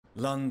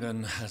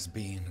London has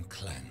been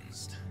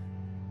cleansed.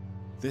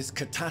 This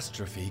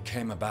catastrophe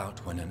came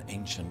about when an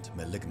ancient,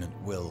 malignant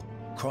will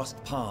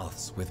crossed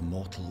paths with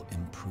mortal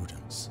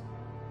imprudence.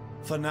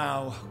 For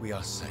now, we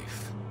are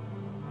safe.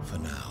 For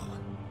now.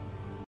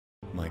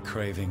 My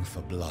craving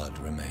for blood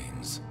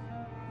remains.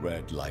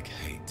 Red like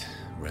hate,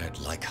 red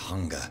like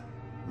hunger,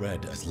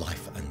 red as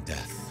life and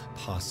death,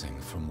 passing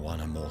from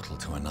one immortal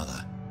to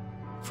another,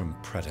 from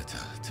predator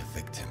to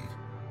victim,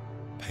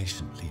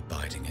 patiently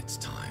biding its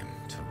time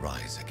to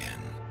rise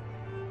again.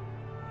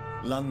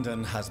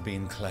 London has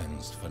been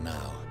cleansed for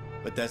now,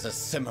 but there's a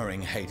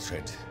simmering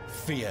hatred,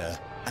 fear,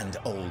 and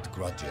old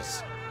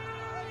grudges.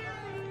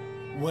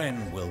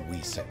 When will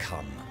we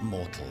succumb,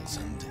 mortals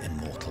and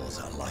immortals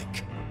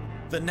alike?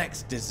 The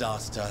next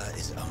disaster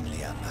is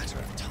only a matter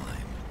of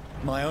time.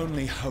 My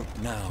only hope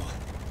now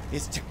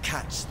is to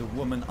catch the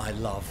woman I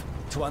love,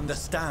 to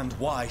understand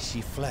why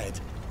she fled,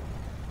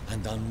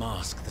 and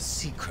unmask the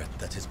secret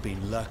that has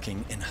been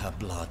lurking in her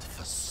blood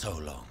for so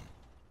long.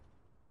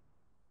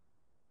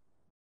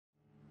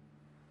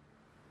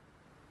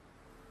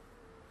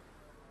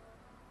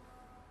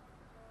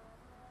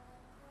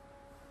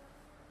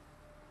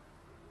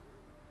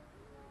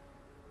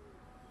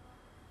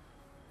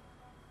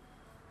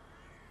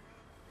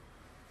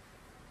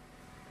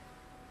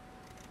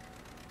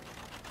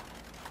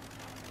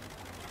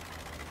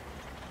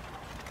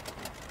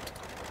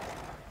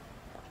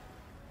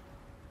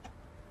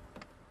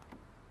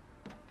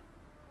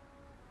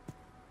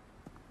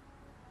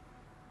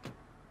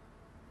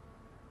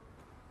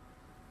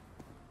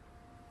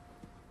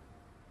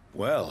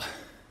 Well,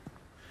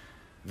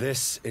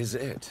 this is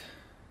it.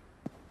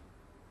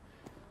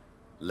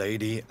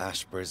 Lady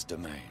Ashbur's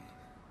domain.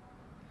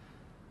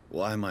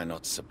 Why am I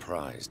not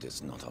surprised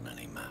it's not on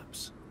any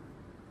maps?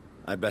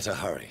 I'd better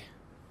hurry.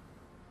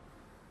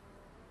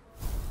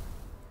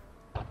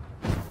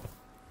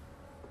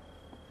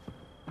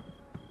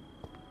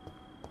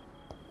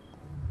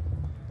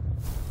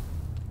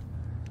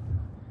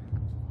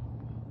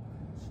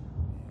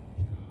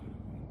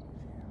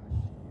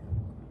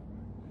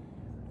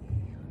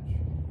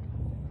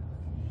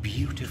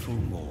 Beautiful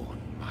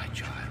morn, my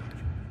child.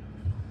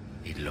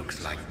 It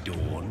looks like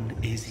dawn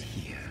is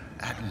here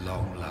at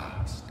long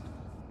last.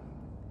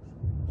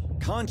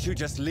 Can't you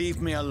just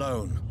leave me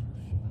alone?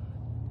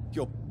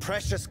 Your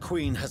precious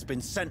queen has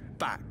been sent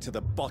back to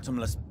the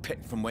bottomless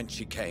pit from whence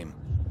she came.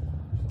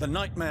 The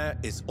nightmare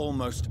is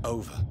almost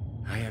over.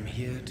 I am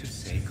here to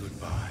say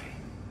goodbye.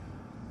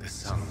 The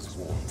sun's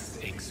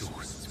warmth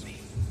exhausts me.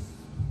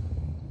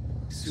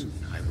 Soon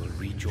I will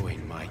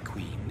rejoin my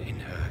queen in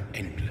her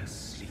endless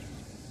sleep.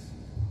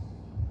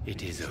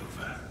 It is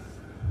over.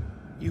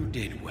 You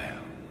did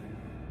well.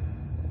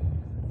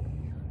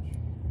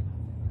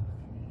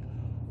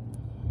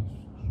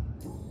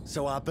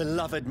 So our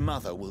beloved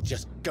mother will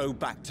just go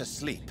back to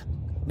sleep,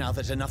 now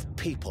that enough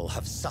people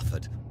have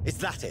suffered. Is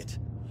that it?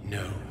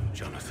 No,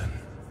 Jonathan.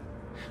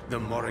 The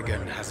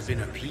Morrigan has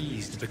been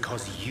appeased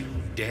because you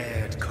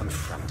dared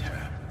confront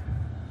her.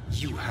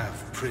 You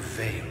have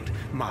prevailed,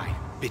 my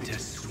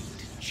bittersweet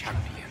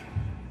champion.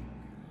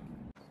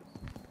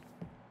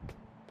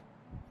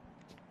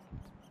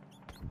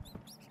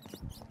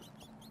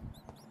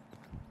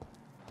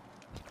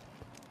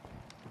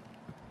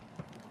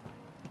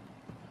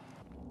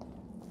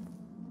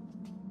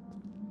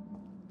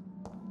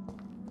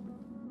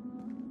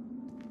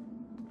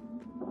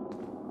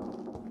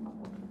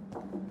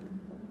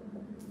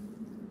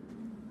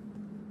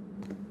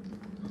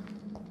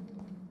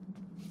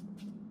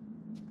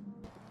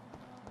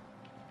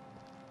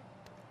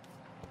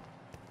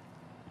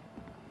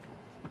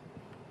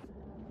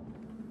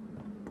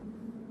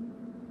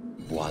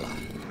 Voila.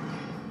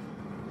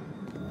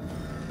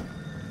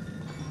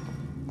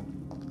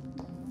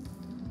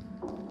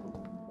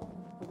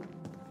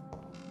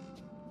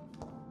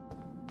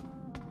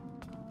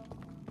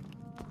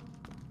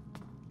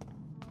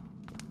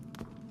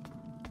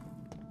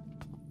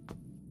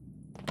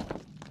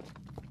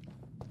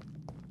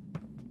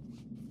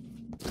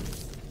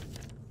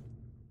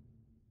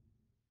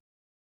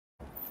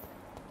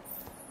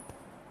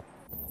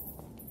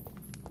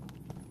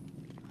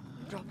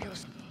 Drop your...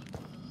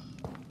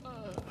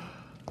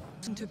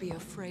 to be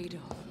afraid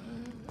of.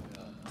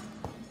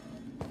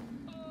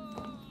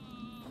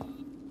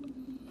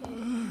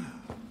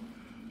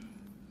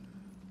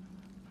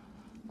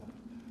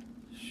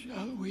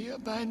 Shall we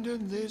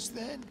abandon this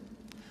then?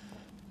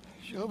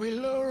 Shall we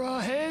lower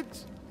our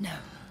heads? No.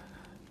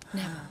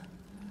 Never.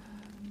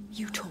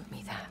 You taught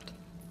me that.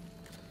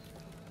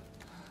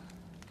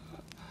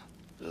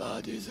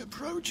 Blood is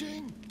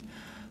approaching.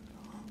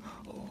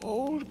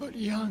 Old but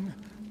young.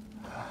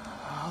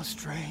 How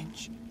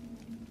strange.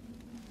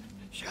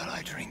 Shall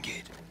I drink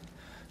it?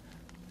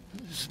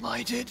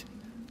 Smite it?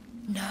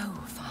 No,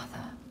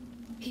 Father.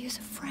 He is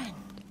a friend.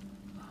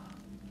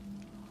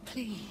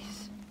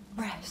 Please,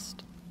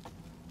 rest.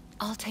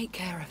 I'll take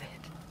care of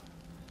it.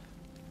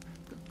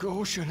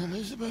 Caution,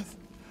 Elizabeth.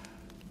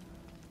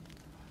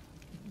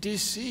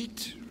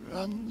 Deceit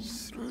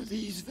runs through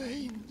these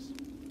veins.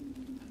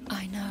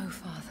 I know,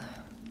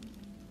 Father.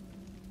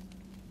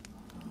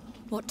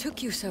 What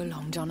took you so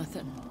long,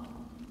 Jonathan?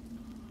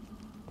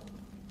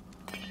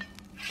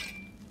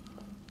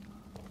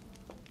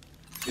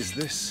 Is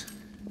this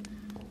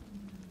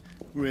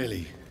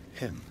really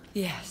him?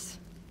 Yes.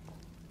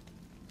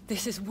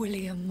 This is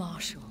William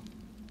Marshall,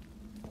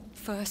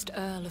 1st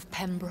Earl of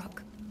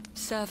Pembroke,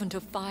 servant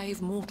of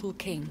 5 mortal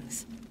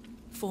kings,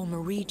 former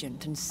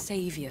regent and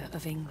savior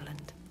of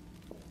England.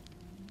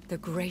 The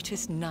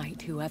greatest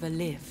knight who ever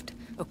lived,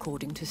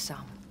 according to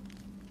some.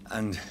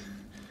 And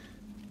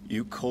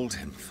you called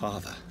him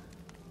father?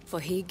 For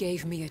he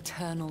gave me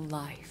eternal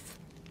life,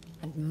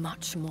 and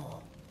much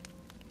more.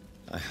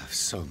 I have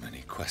so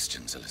many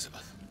questions,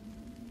 Elizabeth.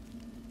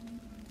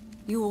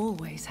 You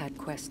always had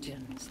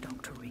questions,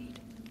 Dr.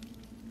 Reed.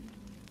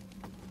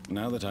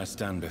 Now that I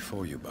stand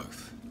before you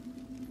both,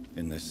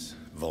 in this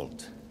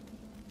vault,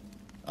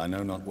 I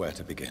know not where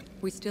to begin.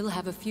 We still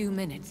have a few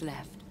minutes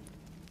left.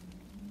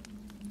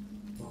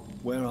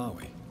 Where are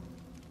we?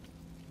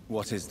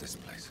 What is this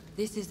place?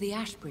 This is the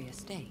Ashbury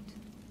estate.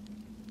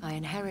 I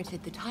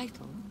inherited the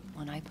title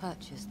when I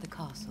purchased the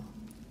castle.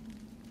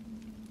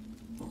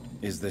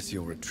 Is this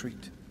your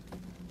retreat?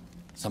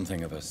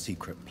 Something of a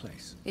secret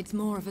place? It's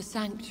more of a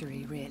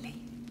sanctuary, really.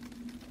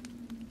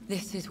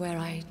 This is where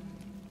I...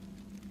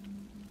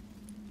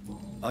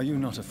 Are you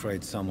not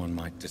afraid someone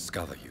might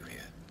discover you here?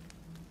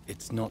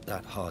 It's not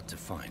that hard to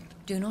find.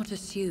 Do not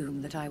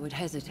assume that I would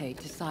hesitate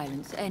to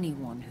silence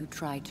anyone who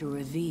tried to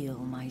reveal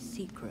my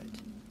secret.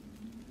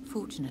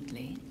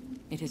 Fortunately,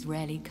 it has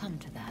rarely come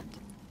to that.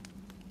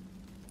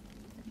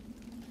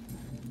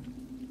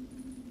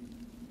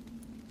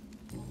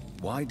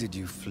 Why did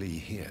you flee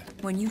here?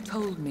 When you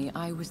told me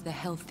I was the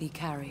healthy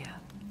carrier,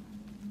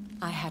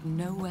 I had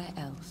nowhere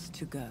else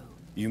to go.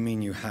 You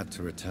mean you had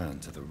to return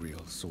to the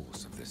real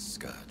source of this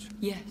scourge?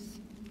 Yes,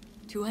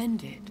 to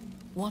end it,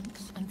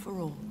 once and for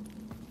all.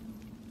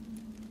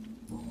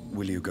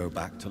 Will you go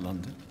back to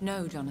London?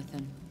 No,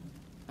 Jonathan.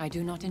 I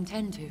do not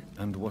intend to.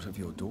 And what of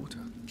your daughter?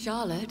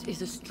 Charlotte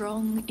is a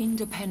strong,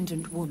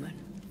 independent woman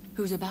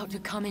who's about to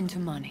come into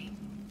money.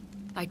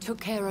 I took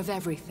care of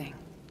everything.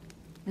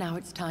 Now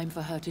it's time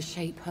for her to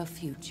shape her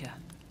future.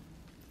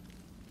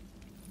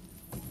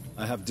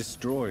 I have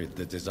destroyed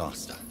the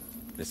disaster,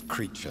 this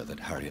creature that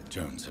Harriet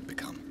Jones had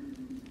become.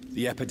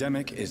 The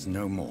epidemic is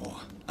no more,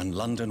 and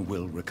London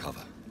will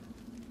recover.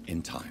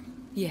 In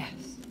time. Yes.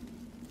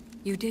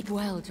 You did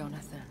well,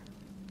 Jonathan.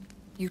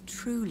 You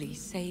truly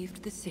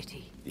saved the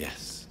city.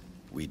 Yes,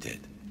 we did.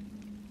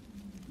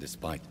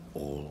 Despite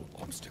all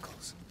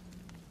obstacles.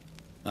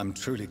 I'm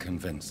truly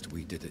convinced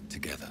we did it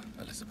together,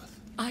 Elizabeth.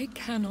 I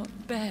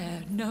cannot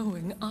bear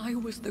knowing I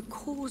was the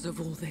cause of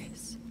all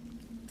this.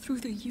 Through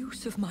the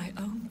use of my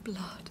own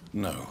blood.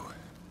 No.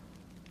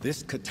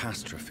 This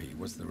catastrophe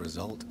was the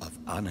result of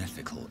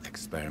unethical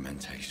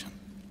experimentation.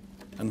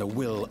 And the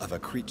will of a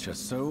creature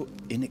so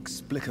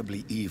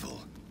inexplicably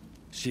evil,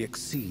 she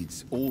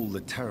exceeds all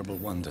the terrible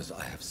wonders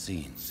I have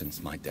seen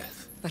since my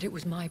death. But it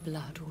was my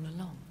blood all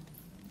along.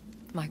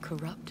 My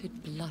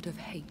corrupted blood of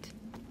hate.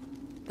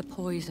 The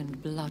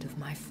poisoned blood of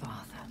my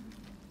father.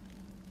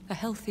 A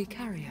healthy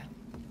carrier.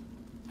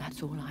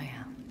 That's all I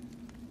am.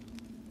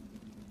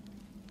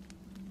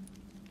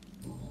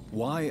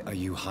 Why are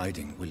you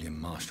hiding William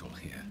Marshall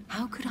here?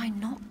 How could I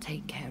not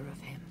take care of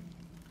him?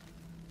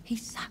 He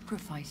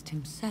sacrificed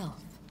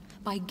himself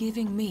by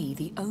giving me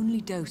the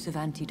only dose of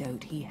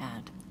antidote he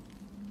had.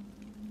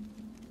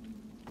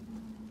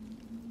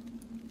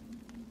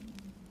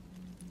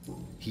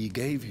 He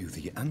gave you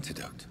the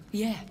antidote?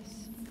 Yes.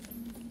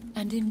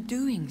 And in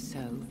doing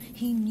so,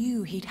 he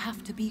knew he'd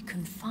have to be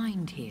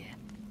confined here.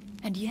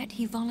 And yet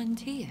he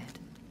volunteered.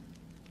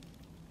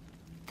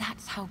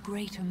 That's how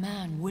great a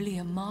man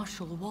William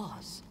Marshall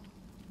was.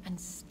 And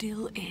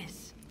still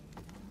is.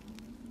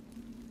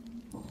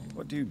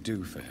 What do you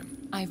do for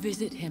him? I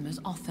visit him as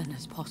often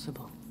as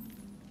possible.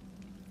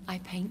 I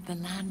paint the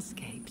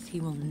landscapes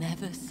he will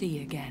never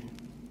see again.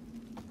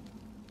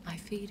 I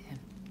feed him.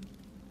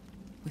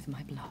 With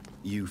my blood.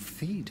 You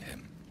feed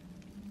him?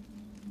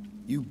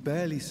 You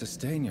barely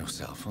sustain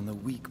yourself on the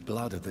weak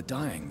blood of the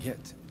dying,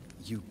 yet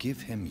you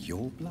give him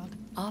your blood?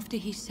 After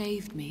he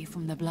saved me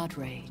from the blood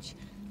rage,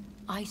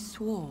 I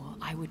swore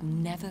I would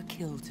never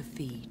kill to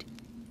feed.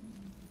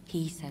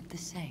 He said the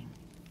same.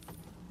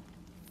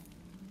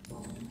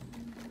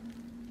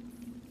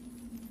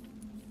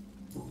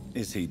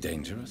 Is he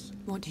dangerous?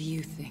 What do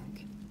you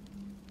think?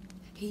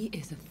 He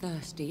is a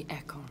thirsty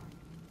Ekon,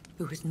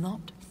 who has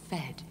not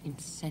fed in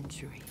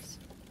centuries.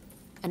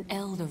 An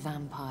elder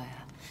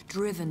vampire,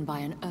 driven by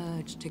an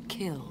urge to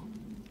kill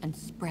and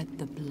spread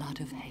the blood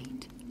of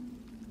hate.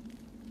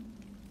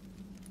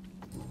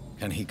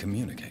 Can he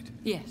communicate?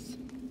 Yes.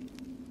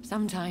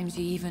 Sometimes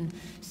he even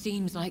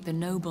seems like the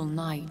noble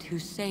knight who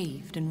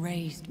saved and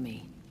raised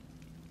me.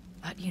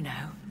 But you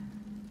know,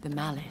 the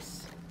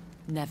malice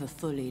never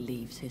fully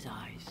leaves his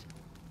eyes.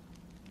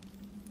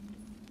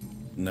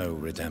 No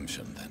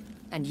redemption, then?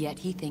 And yet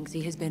he thinks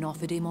he has been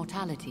offered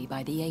immortality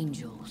by the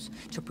angels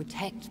to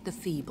protect the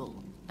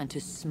feeble and to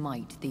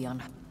smite the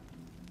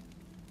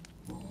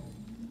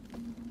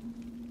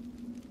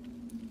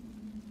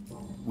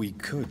We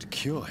could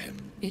cure him.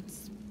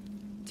 It's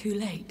too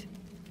late.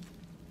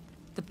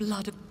 The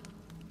blood of...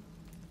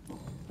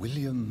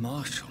 William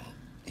Marshall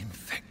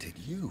infected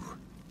you.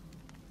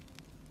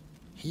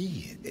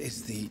 He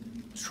is the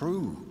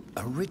true,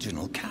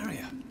 original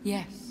carrier.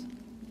 Yes.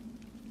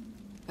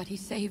 But he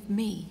saved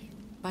me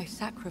by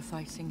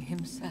sacrificing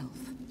himself.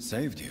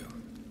 Saved you?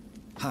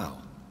 How?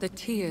 The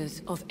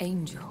tears of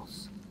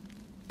angels.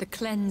 The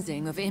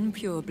cleansing of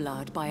impure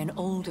blood by an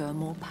older,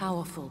 more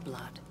powerful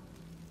blood.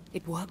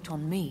 It worked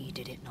on me,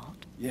 did it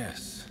not?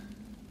 Yes.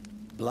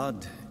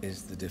 Blood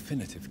is the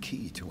definitive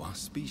key to our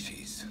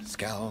species.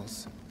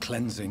 Scowls,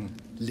 cleansing,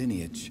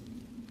 lineage.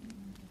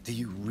 Do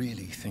you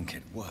really think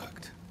it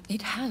worked?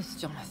 It has,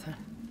 Jonathan.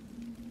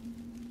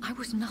 I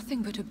was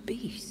nothing but a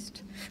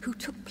beast who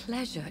took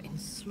pleasure in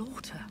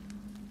slaughter.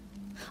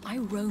 I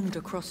roamed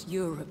across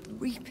Europe,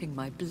 reaping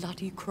my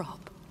bloody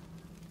crop.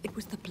 It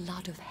was the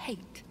blood of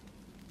hate.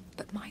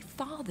 But my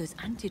father's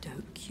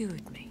antidote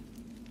cured me.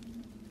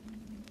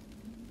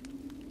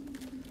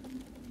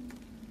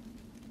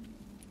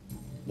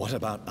 What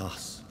about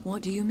us?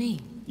 What do you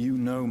mean? You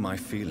know my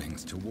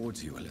feelings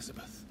towards you,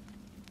 Elizabeth.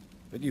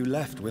 But you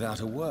left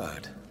without a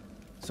word.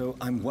 So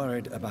I'm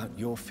worried about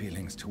your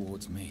feelings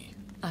towards me.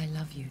 I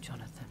love you,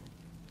 Jonathan.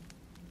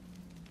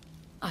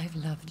 I've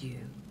loved you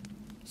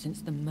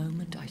since the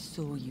moment I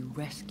saw you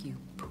rescue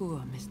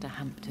poor Mr.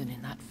 Hampton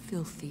in that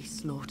filthy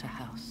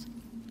slaughterhouse.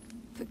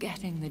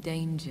 Forgetting the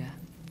danger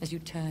as you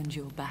turned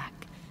your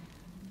back,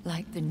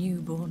 like the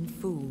newborn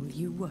fool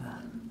you were.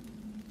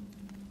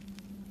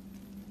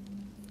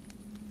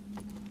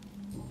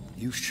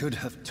 You should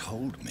have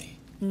told me.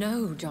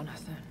 No,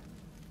 Jonathan.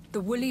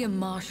 The William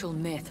Marshall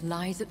myth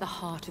lies at the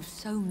heart of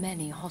so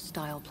many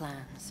hostile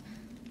plans.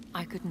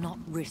 I could not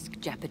risk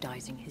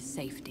jeopardizing his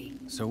safety.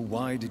 So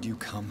why did you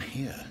come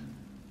here?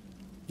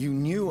 You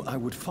knew I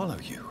would follow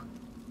you.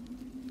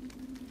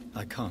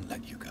 I can't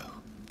let you go.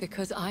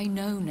 Because I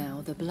know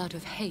now the blood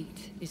of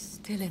hate is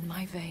still in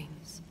my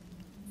veins.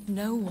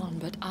 No one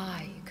but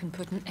I can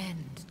put an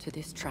end to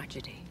this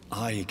tragedy.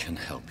 I can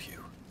help you.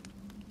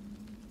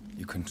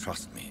 You can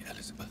trust me,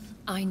 Elizabeth.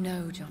 I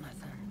know, Jonathan.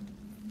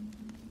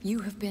 You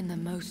have been the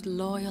most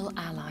loyal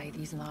ally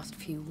these last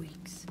few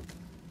weeks.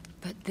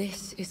 But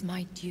this is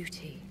my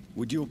duty.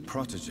 Would your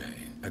protégé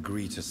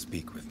agree to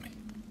speak with me?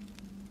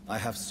 I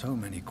have so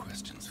many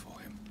questions for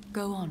him.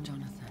 Go on,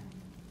 Jonathan.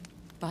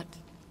 But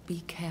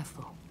be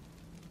careful.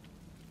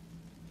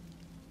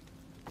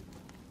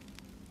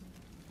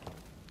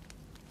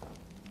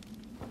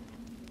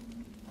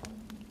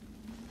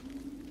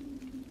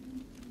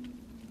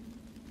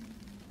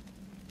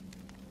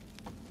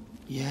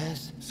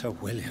 Yes? Sir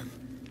William.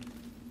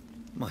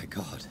 My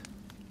God.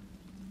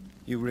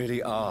 You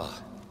really are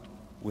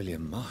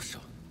William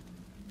Marshall.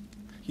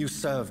 You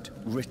served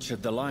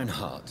Richard the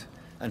Lionheart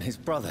and his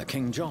brother,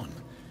 King John.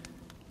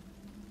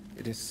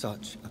 It is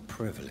such a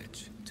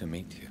privilege to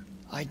meet you.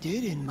 I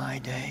did in my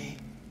day.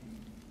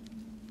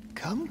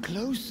 Come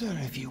closer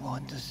if you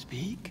want to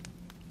speak.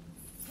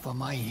 For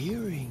my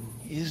hearing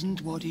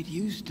isn't what it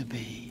used to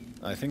be.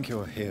 I think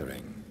your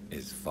hearing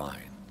is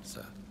fine,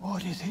 sir.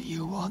 What is it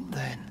you want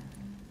then?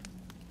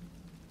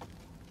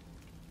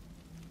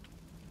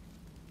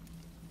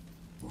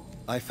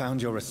 I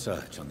found your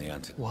research on the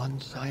antidote.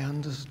 Once I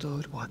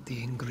understood what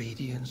the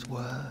ingredients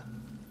were,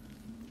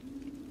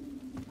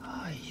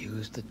 I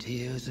used the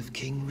tears of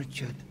King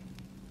Richard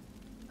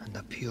and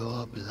the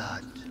pure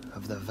blood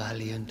of the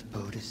valiant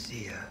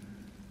Boadicea.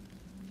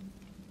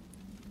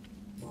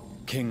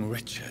 King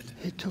Richard.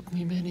 It took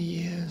me many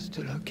years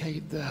to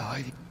locate their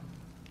hiding.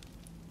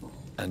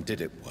 And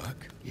did it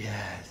work?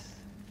 Yes.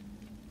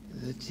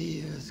 The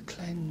tears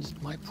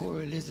cleansed my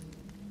poor Elizabeth.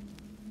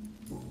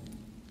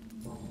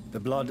 The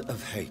blood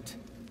of hate.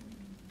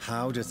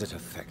 How does it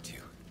affect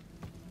you?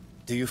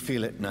 Do you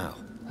feel it now?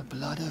 The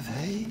blood of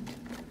hate?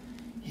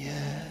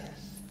 Yes.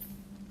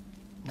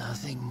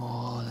 Nothing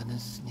more than a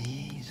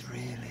sneeze,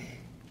 really.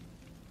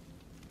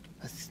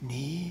 A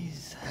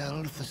sneeze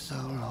held for so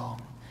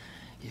long,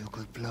 you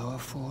could blow a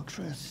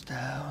fortress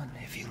down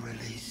if you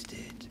released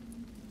it.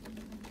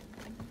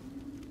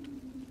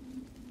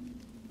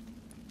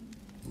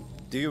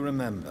 Do you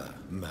remember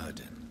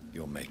Myrddin,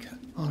 your maker?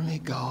 Only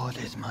God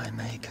is my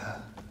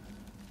maker,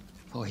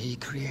 for he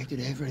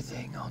created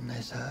everything on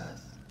this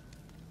earth.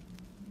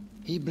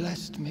 He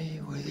blessed me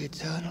with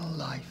eternal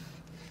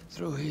life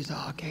through his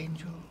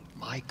archangel,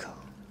 Michael.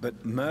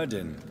 But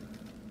Myrddin,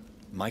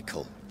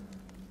 Michael,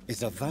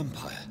 is a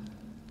vampire.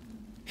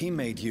 He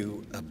made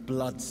you a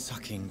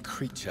blood-sucking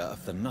creature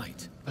of the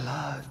night.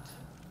 Blood,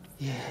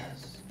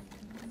 yes.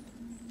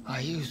 I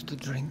used to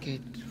drink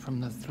it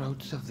from the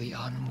throats of the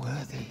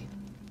unworthy.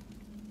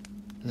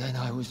 Then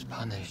I was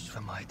punished for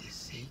my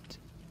deceit.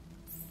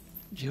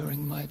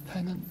 During my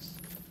penance,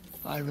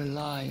 I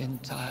rely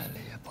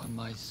entirely upon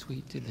my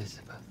sweet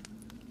Elizabeth.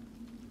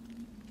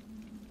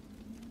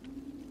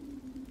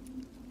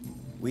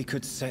 We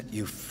could set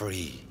you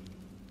free.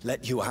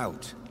 Let you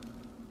out.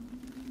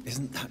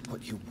 Isn't that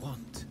what you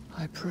want?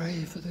 I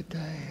pray for the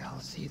day I'll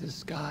see the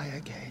sky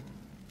again.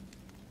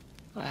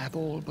 I have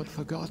all but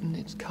forgotten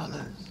its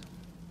colors.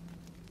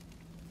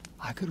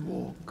 I could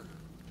walk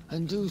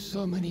and do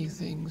so many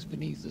things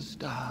beneath the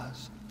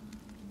stars.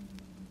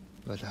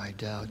 But I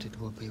doubt it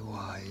will be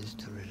wise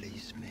to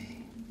release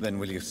me. Then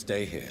will you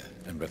stay here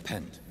and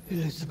repent?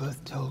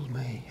 Elizabeth told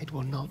me it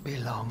will not be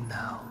long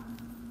now.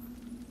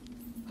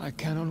 I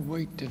cannot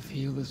wait to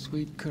feel the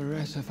sweet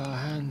caress of her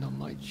hand on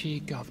my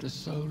cheek after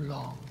so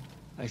long,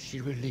 as she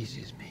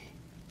releases me.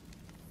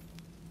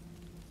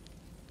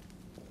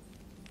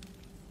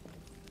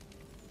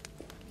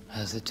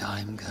 Has the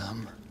time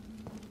come?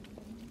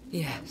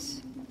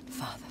 Yes,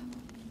 Father.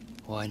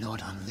 Why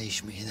not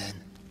unleash me then?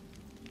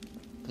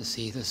 To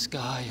see the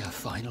sky a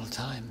final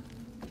time?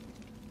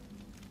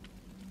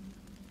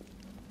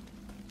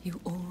 You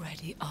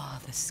already are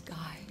the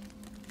sky,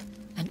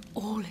 and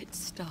all its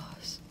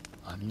stars.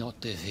 I'm not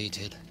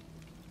defeated,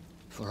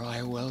 for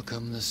I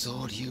welcome the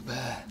sword you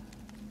bear,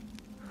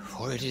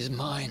 for it is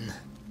mine.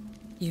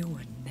 You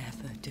were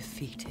never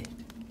defeated,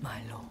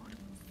 my lord.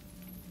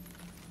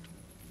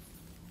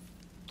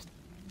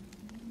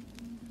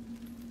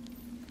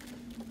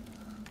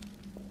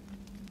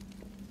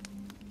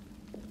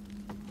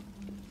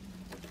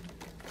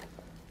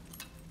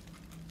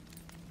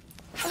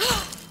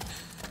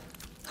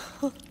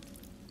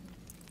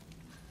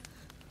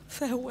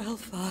 Farewell,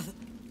 Father.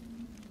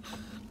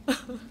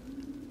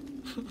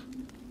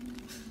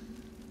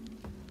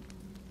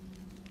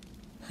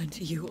 And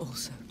to you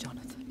also,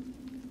 Jonathan.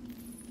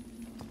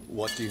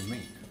 What do you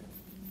mean?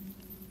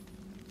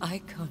 I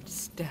can't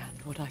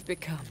stand what I've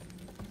become.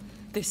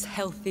 This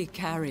healthy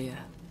carrier,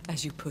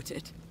 as you put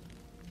it.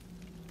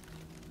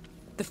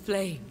 The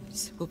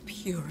flames will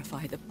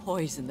purify the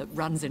poison that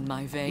runs in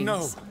my veins.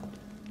 No!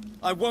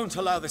 I won't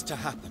allow this to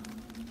happen.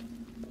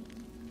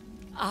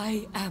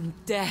 I am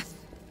death,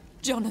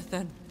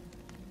 Jonathan.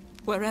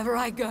 Wherever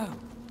I go,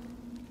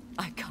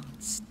 I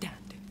can't stand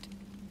it.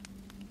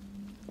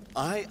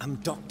 I am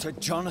Dr.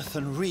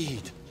 Jonathan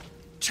Reed,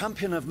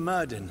 champion of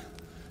Myrddin,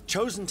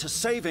 chosen to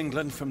save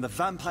England from the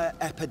vampire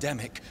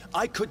epidemic.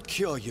 I could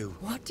cure you.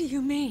 What do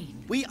you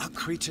mean? We are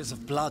creatures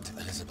of blood,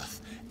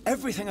 Elizabeth.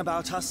 Everything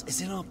about us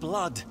is in our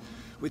blood.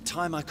 With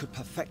time, I could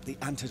perfect the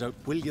antidote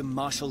William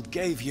Marshall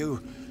gave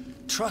you.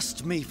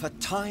 Trust me, for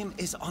time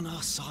is on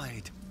our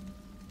side.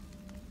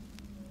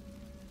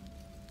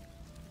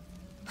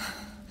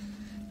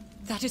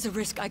 That is a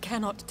risk I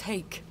cannot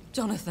take,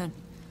 Jonathan.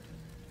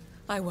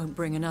 I won't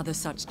bring another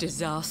such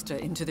disaster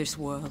into this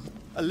world.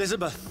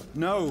 Elizabeth,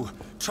 no.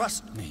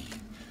 Trust me.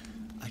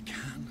 I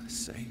can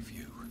save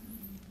you.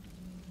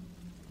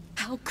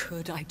 How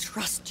could I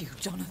trust you,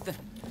 Jonathan?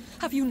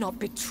 Have you not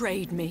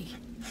betrayed me?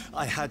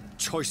 I had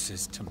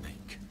choices to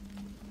make.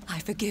 I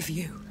forgive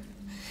you,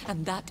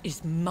 and that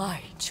is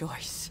my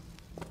choice.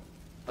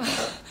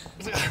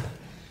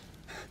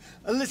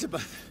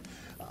 Elizabeth,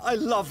 I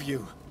love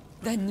you.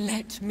 Then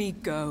let me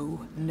go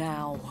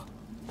now.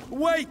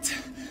 Wait!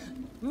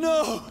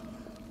 No!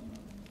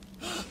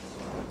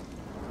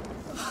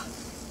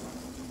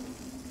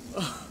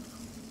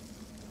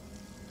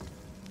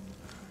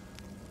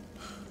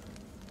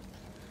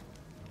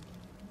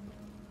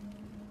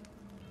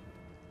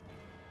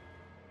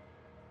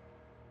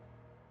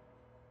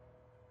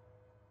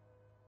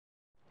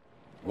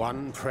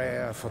 One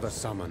prayer for the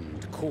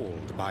summoned,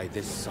 called by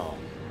this song.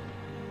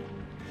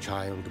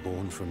 Child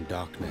born from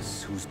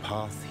darkness, whose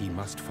path he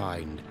must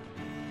find.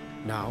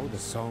 Now the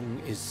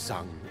song is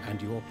sung, and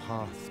your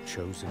path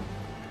chosen.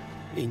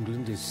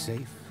 England is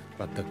safe,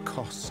 but the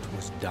cost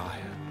was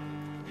dire.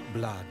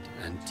 Blood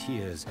and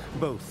tears,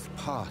 both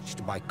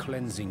parched by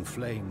cleansing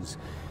flames.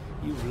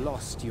 You've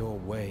lost your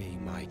way,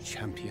 my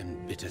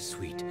champion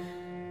bittersweet.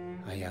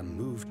 I am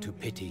moved to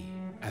pity,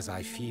 as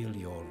I feel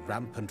your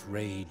rampant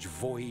rage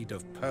void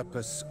of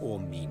purpose or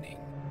meaning.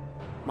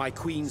 My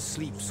queen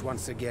sleeps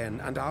once again,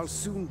 and I'll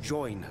soon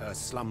join her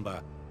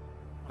slumber,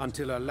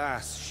 until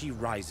alas she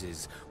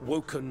rises,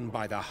 woken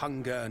by the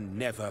hunger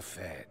never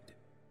fed.